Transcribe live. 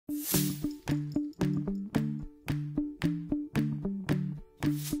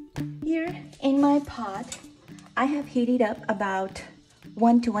pot, I have heated up about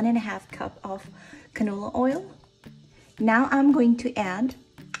 1 to 1.5 cup of canola oil. Now I'm going to add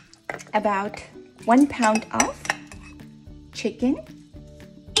about 1 pound of chicken,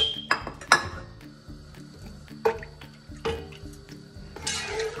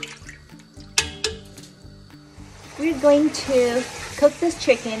 we're going to cook this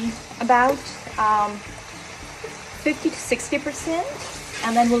chicken about 50 to 60%,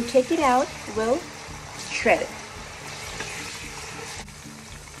 and then we'll take it out, we'll shred it.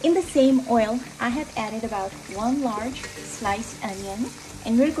 In the same oil, I have added about 1 large sliced onion,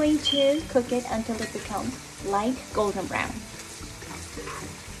 and we're going to cook it until it becomes light golden brown.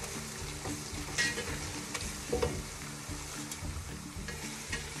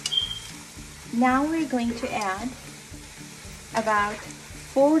 Now we're going to add about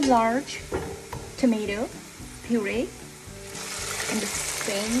 4 large tomato puree in the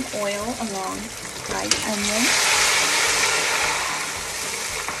same oil along fried onion.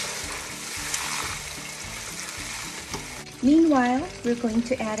 Meanwhile, we're going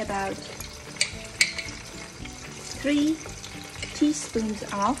to add about 3 teaspoons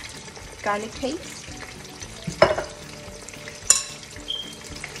of garlic paste,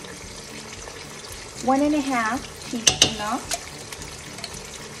 1.5 teaspoons of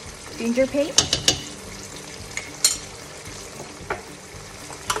ginger paste,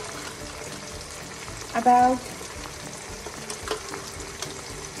 about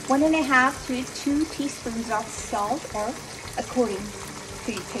 1.5 to 2 teaspoons of salt, or according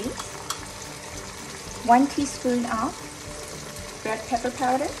to your taste, 1 teaspoon of red pepper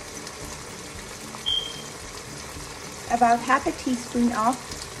powder, about half a teaspoon of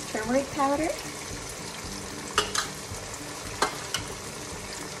turmeric powder,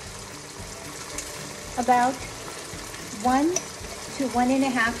 about 1 to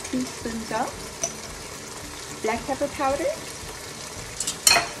 1.5 teaspoons of black pepper powder.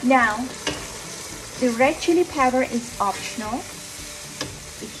 Now, the red chili powder is optional.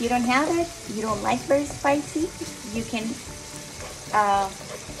 If you don't have it, you don't like very spicy, you can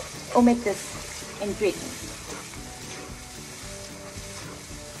omit this ingredient.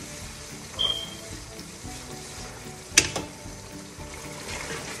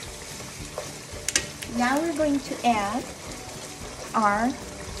 Now we're going to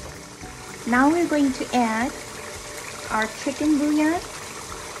add our chicken bouillon.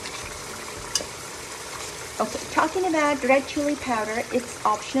 Okay, talking about red chili powder, it's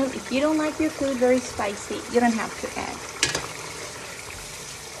optional. If you don't like your food very spicy, you don't have to add.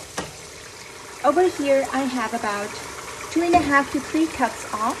 Over here, I have about 2.5 to 3 cups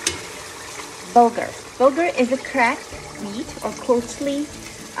of bulgur. Bulgur is a cracked wheat or coarsely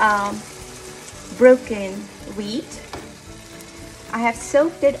broken wheat. I have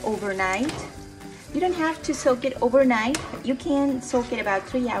soaked it overnight. You don't have to soak it overnight. You can soak it about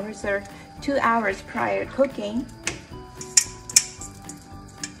 3 hours or 2 hours prior cooking.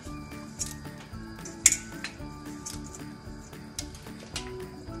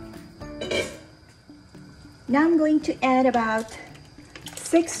 Now I'm going to add about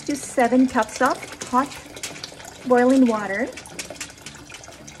 6 to 7 cups of hot boiling water.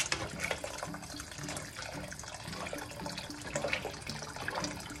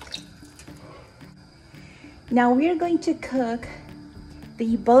 Now we're going to cook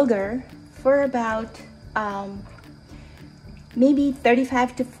the bulgur for about maybe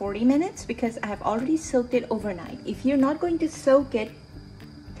 35 to 40 minutes because I have already soaked it overnight. If you're not going to soak it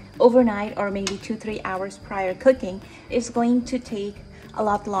overnight or maybe 2-3 hours prior cooking, it's going to take a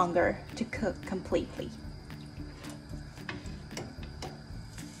lot longer to cook completely.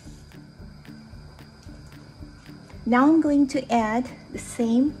 Now I'm going to add the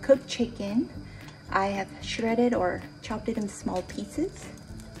same cooked chicken. I have shredded or chopped it in small pieces.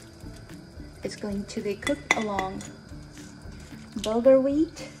 It's going to be cooked along bulgur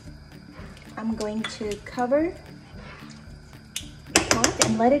wheat. I'm going to cover the pot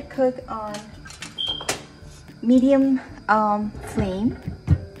and let it cook on medium flame.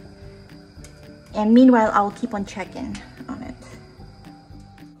 And meanwhile, I'll keep on checking on it.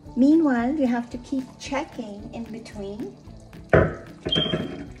 Meanwhile, you have to keep checking in between.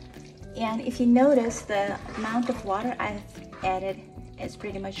 And if you notice, the amount of water I've added is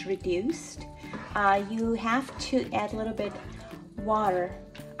pretty much reduced. You have to add a little bit water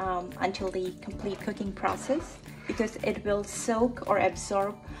until the complete cooking process because it will soak or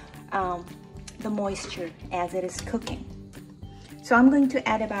absorb the moisture as it is cooking. So I'm going to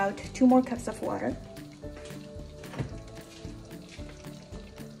add about 2 more cups of water.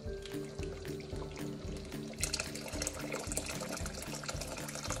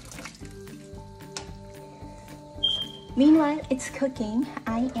 Meanwhile, it's cooking.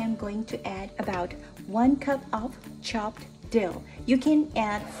 I am going to add about 1 cup of chopped dill. You can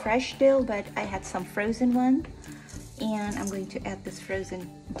add fresh dill, but I had some frozen one, and I'm going to add this frozen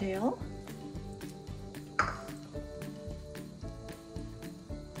dill.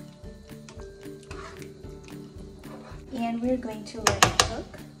 And we're going to let it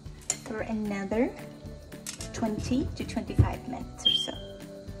cook for another 20 to 25 minutes or so.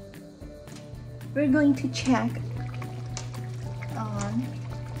 We're going to check on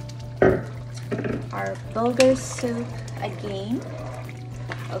our bulgur soup again.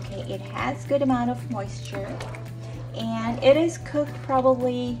 Okay, it has good amount of moisture and it is cooked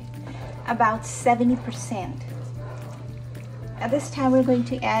probably about 70%. At this time, we're going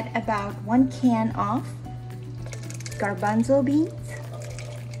to add about 1 can of garbanzo beans.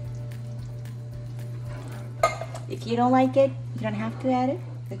 If you don't like it, you don't have to add it.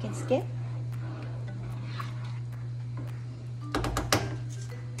 You can skip.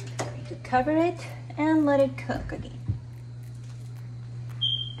 To cover it and let it cook again.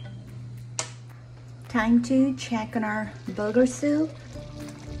 Time to check on our bulgur soup.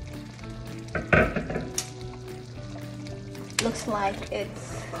 Looks like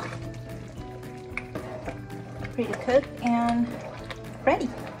it's pretty cooked and ready.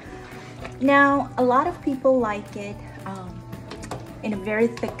 Now, a lot of people like it in a very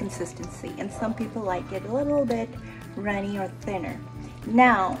thick consistency, and some people like it a little bit runny or thinner.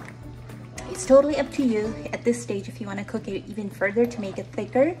 Now, it's totally up to you at this stage if you want to cook it even further to make it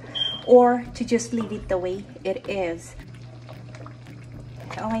thicker or to just leave it the way it is.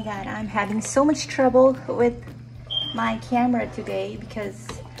 Oh my God, I'm having so much trouble with my camera today because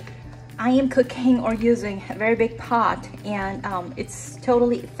I am cooking or using a very big pot, and it's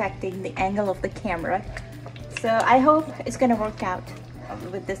totally affecting the angle of the camera. So I hope it's gonna work out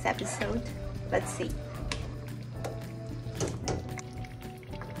with this episode. Let's see.